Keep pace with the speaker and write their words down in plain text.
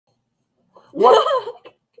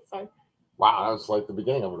What? Sorry. Wow, that was like the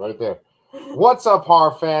beginning of it right there. What's up,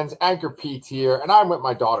 horror fans? Anchorpete here, and I'm with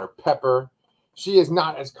my daughter, Pepper. She is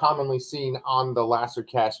not as commonly seen on the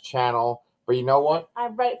LassiterCast channel, but you know what? I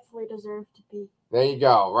rightfully deserve to be. There you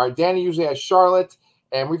go. Right, Danny usually has Charlotte,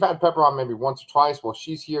 and we've had Pepper on maybe once or twice. Well,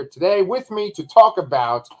 she's here today with me to talk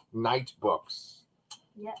about Night Books.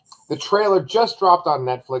 Yes. The trailer just dropped on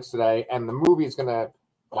Netflix today, and the movie is going to...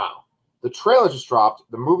 Wow. The trailer just dropped.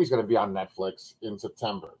 The movie's going to be on Netflix in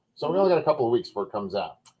September. So we only got a couple of weeks before it comes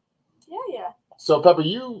out. Yeah. So, Pepper,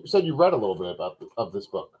 you said you read a little bit of this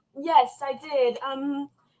book. Yes, I did.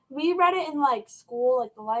 We read it in, like, school,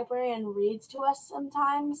 like, the librarian reads to us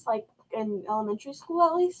sometimes, like, in elementary school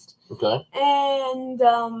at least. Okay. And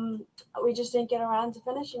we just didn't get around to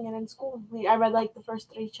finishing it in school. I read, like, the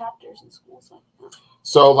first 3 chapters in school.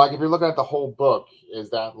 So, like, if you're looking at the whole book, is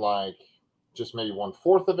that, like, just maybe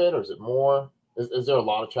 1/4 of it, or is it more? Is there a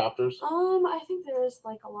lot of chapters? I think there is,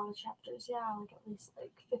 like, a lot of chapters. Yeah, like, at least,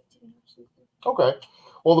 like, 15 or something. Okay.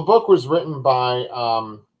 Well, the book was written by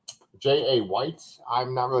J.A. White.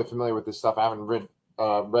 I'm not really familiar with this stuff. I haven't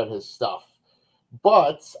read his stuff.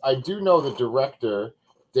 But I do know the director,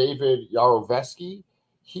 David Yarovesky.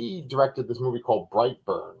 He directed this movie called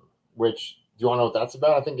Brightburn, which, do you want to know what that's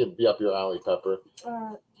about? I think it'd be up your alley, Pepper.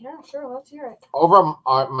 Yeah, sure. Let's hear it. Over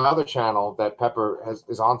on my other channel that Pepper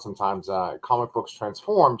is on sometimes, Comic Books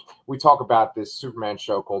Transformed, we talk about this Superman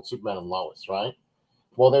show called Superman and Lois, right?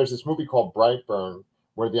 Well, there's this movie called Brightburn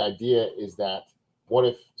where the idea is that what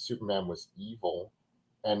if Superman was evil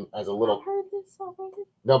and as a little... I've heard this already.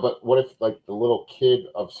 No, but what if, like, the little kid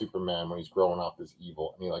of Superman when he's growing up is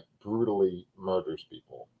evil and he, like, brutally murders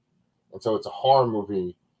people? And so it's a horror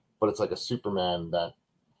movie, but it's like a Superman that,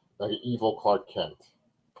 like an evil Clark Kent.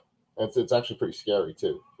 It's actually pretty scary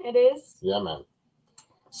too. It is? Yeah, man.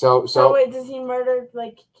 So wait, does he murder,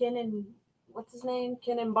 like, Ken and what's his name?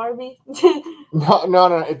 Ken and Barbie?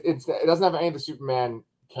 No. It doesn't have any of the Superman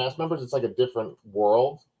cast members. It's like a different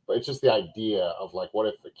world, but it's just the idea of, like, what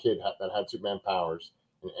if a kid that had Superman powers,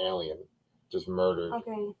 an alien, just murdered?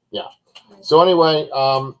 Okay. Yeah. So anyway,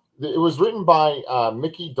 it was written by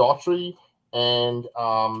Mikki, Daughtry, and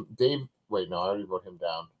Dave. Wait, no, I already wrote him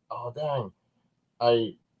down. Oh, dang.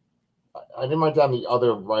 I didn't write down the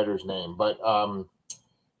other writer's name, but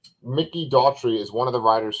Mikki Daughtry is one of the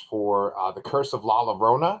writers for The Curse of La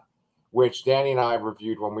Llorona, which Danny and I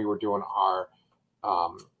reviewed when we were doing our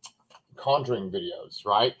Conjuring videos,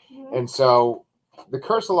 right? Mm-hmm. And so The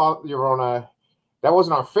Curse of La Llorona, that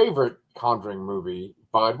wasn't our favorite Conjuring movie,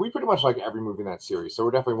 but we pretty much like every movie in that series, so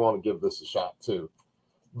we're definitely willing to give this a shot too.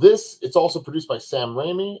 It's also produced by Sam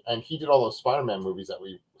Raimi, and he did all those Spider-Man movies that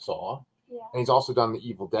we saw. Yeah. And he's also done the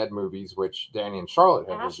Evil Dead movies, which Danny and Charlotte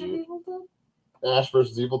have reviewed. Evil Dead? Ash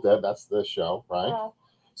vs. Evil Dead, that's the show, right? Yeah.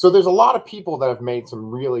 So there's a lot of people that have made some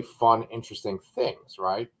really fun, interesting things,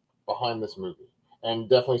 right, behind this movie. And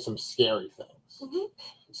definitely some scary things. Mm-hmm.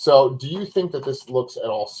 So do you think that this looks at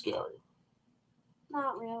all scary?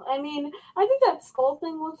 Not really. I mean, I think that skull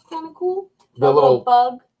thing looks kind of cool. The little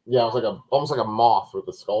bug. Yeah, it was almost like a moth with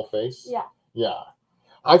a skull face. Yeah. Yeah.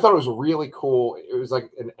 I thought it was really cool. It was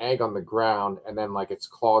like an egg on the ground, and then, like, its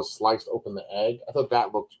claws sliced open the egg. I thought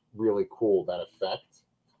that looked really cool, that effect.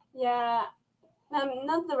 Yeah. None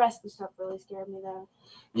of the rest of the stuff really scared me, though.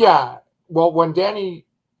 Yeah. Well, when Danny,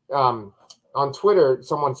 on Twitter,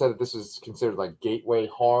 someone said that this is considered, like, gateway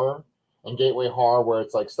horror. And gateway horror, where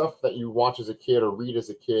it's, like, stuff that you watch as a kid or read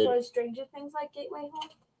as a kid. So is Stranger Things like gateway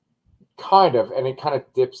horror? Kind of. And it kind of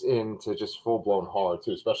dips into just full-blown horror,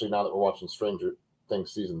 too, especially now that we're watching Stranger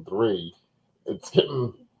Things season 3. It's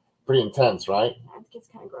getting pretty intense, right? Yeah, it gets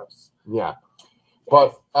kind of gross. Yeah.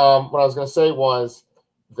 But what I was going to say was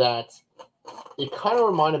that it kind of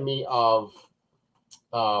reminded me of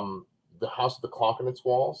The House with the Clock in Its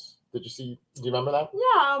Walls. Do you remember that?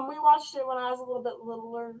 Yeah, we watched it when I was a little bit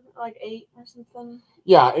littler, like 8 or something.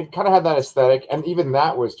 Yeah, it kind of had that aesthetic, and even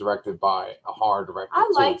that was directed by a horror director. I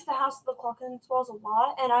liked The House with the Clock in Its Walls a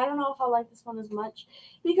lot, and I don't know if I like this one as much,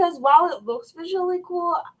 because while it looks visually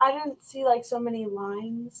cool, I didn't see, like, so many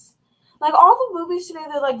lines. Like, all the movies today,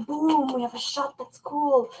 they're like, boom, we have a shot that's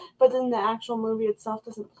cool, but then the actual movie itself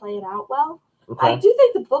doesn't play it out well. Okay. I do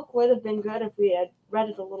think the book would have been good if we had read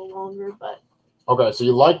it a little longer, but... Okay, so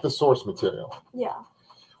you like the source material. Yeah.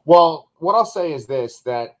 Well, what I'll say is this,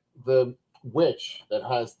 that the witch that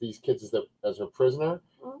has these kids as her prisoner,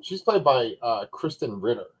 she's played by Krysten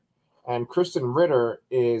Ritter. And Krysten Ritter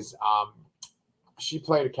is, she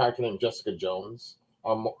played a character named Jessica Jones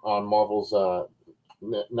on Marvel's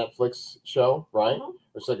Netflix show, right? Mm-hmm.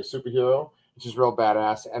 It's like a superhero. She's real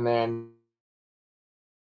badass. And then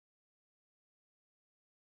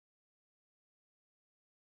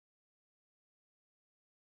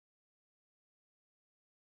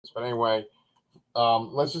But anyway,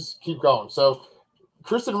 let's just keep going. So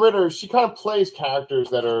Krysten Ritter, she kind of plays characters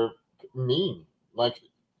that are mean. Like,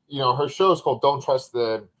 her show is called Don't Trust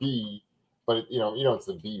the Bee, but it's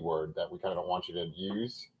the B word that we kind of don't want you to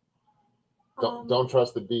use. Don't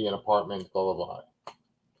trust the bee in apartment, blah, blah, blah.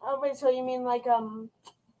 Oh, wait, so you mean like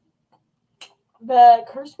the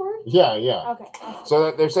curse word? Yeah. Okay.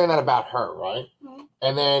 So they're saying that about her, right? Mm-hmm.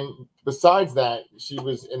 And then besides that, she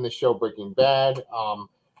was in the show Breaking Bad.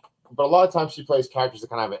 But a lot of times she plays characters that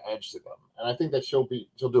kind of have an edge to them. And I think that she'll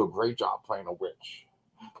do a great job playing a witch.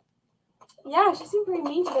 Yeah, she seemed pretty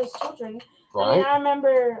mean to those children. Right? I mean, I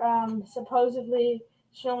remember supposedly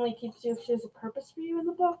she only keeps you if she has a purpose for you in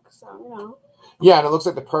the book. So, Yeah, and it looks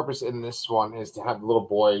like the purpose in this one is to have the little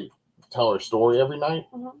boy tell her story every night.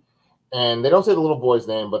 Mm-hmm. And they don't say the little boy's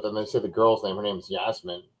name, but then they say the girl's name. Her name is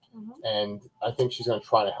Yasmin. Mm-hmm. And I think she's going to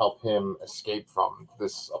try to help him escape from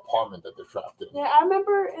this apartment that they're trapped in. Yeah, I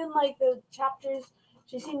remember in like the chapters,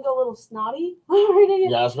 she seemed a little snotty reading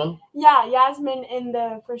it. Yasmin? Yeah, Yasmin in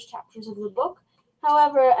the first chapters of the book.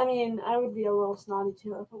 However, I mean, I would be a little snotty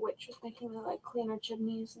too if a witch was making me like clean her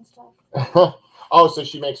chimneys and stuff. Oh, so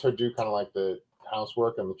she makes her do kind of like the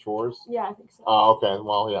housework and the chores? Yeah, I think so. Oh, okay.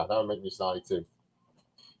 Well, yeah, that would make me snotty too.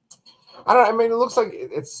 I don't know. I mean, it looks like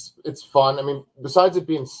it's fun. I mean, besides it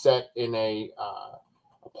being set in a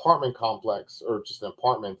apartment complex or just an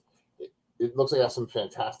apartment, it looks like it has some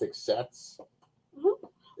fantastic sets. Mm-hmm.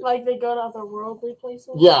 Like they go to otherworldly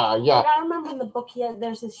places. Yeah. Like I remember in the book,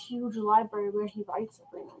 there's this huge library where he writes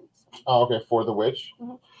every night. So. Oh, okay. For the Witch.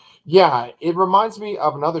 Mm-hmm. Yeah, it reminds me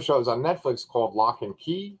of another show that's on Netflix called Lock and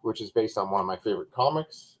Key, which is based on one of my favorite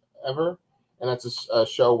comics ever. And that's a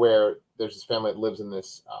show where there's this family that lives in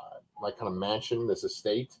this like kind of mansion, this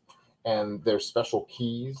estate, and there's special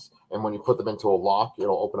keys. And when you put them into a lock,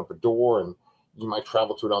 it'll open up a door, and you might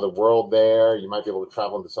travel to another world there. You might be able to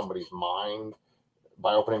travel into somebody's mind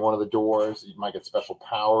by opening one of the doors. You might get special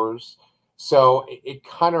powers. So it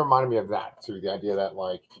kind of reminded me of that too. The idea that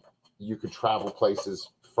like you could travel places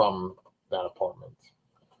from that apartment.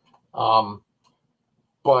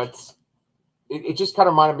 But it just kind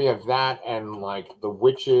of reminded me of that and like the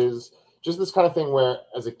witches, just this kind of thing where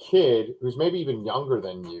as a kid who's maybe even younger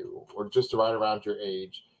than you or just right around your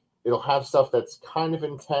age, it'll have stuff that's kind of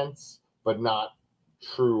intense, but not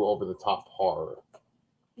true over the top horror.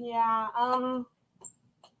 Yeah. I'm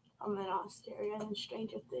not scarier than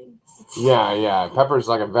Stranger Things. Yeah. Pepper's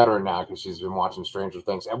like a veteran now because she's been watching Stranger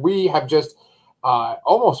Things. And we have just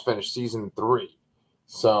almost finished season 3.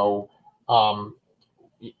 So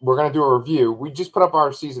we're going to do a review. We just put up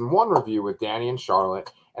our season 1 review with Danny and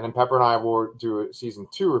Charlotte. And then Pepper and I will do a season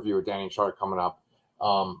 2 review with Danny and Charlotte coming up.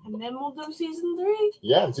 And then we'll do season 3?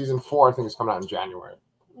 Yeah, and season 4 I think is coming out in January.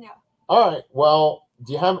 Yeah. All right. Well,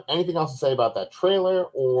 do you have anything else to say about that trailer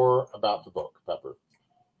or about the book, Pepper?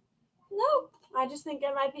 No. I just think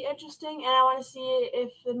it might be interesting, and I want to see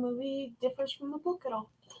if the movie differs from the book at all.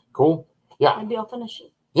 Cool. Yeah. Maybe I'll finish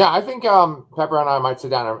it. Yeah, I think Pepper and I might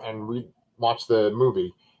sit down and watch the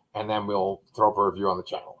movie, and then we'll throw up a review on the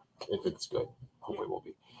channel if it's good. Hopefully it will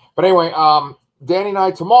be. But anyway, Danny and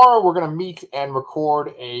I, tomorrow we're going to meet and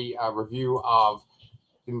record a review of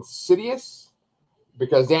Insidious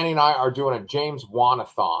because Danny and I are doing a James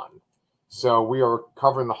Wan-a-thon. So we are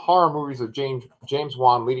covering the horror movies of James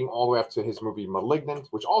Wan leading all the way up to his movie Malignant,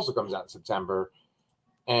 which also comes out in September.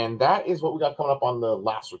 And that is what we got coming up on the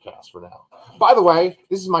last recast for now. By the way,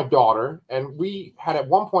 this is my daughter, and we had at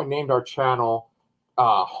one point named our channel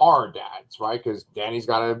Horror Dads, right? Because Danny's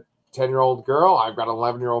got a 10-year-old girl. I've got an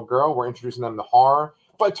 11-year-old girl. We're introducing them to horror.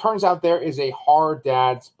 But it turns out there is a Horror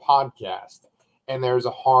Dads podcast. And there's a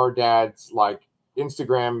Horror Dads like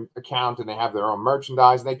Instagram account, and they have their own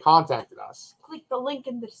merchandise, and they contacted us. Click the link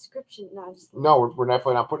in the description. No, we're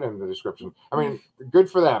definitely not putting it in the description. I mean, good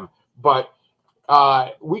for them. But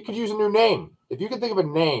we could use a new name. If you can think of a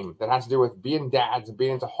name that has to do with being dads and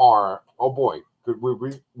being into horror, oh boy,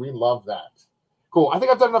 we love that. Cool. I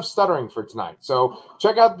think I've done enough stuttering for tonight. So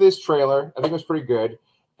check out this trailer. I think it was pretty good.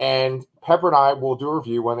 And Pepper and I will do a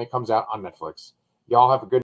review when it comes out on Netflix. Y'all have a good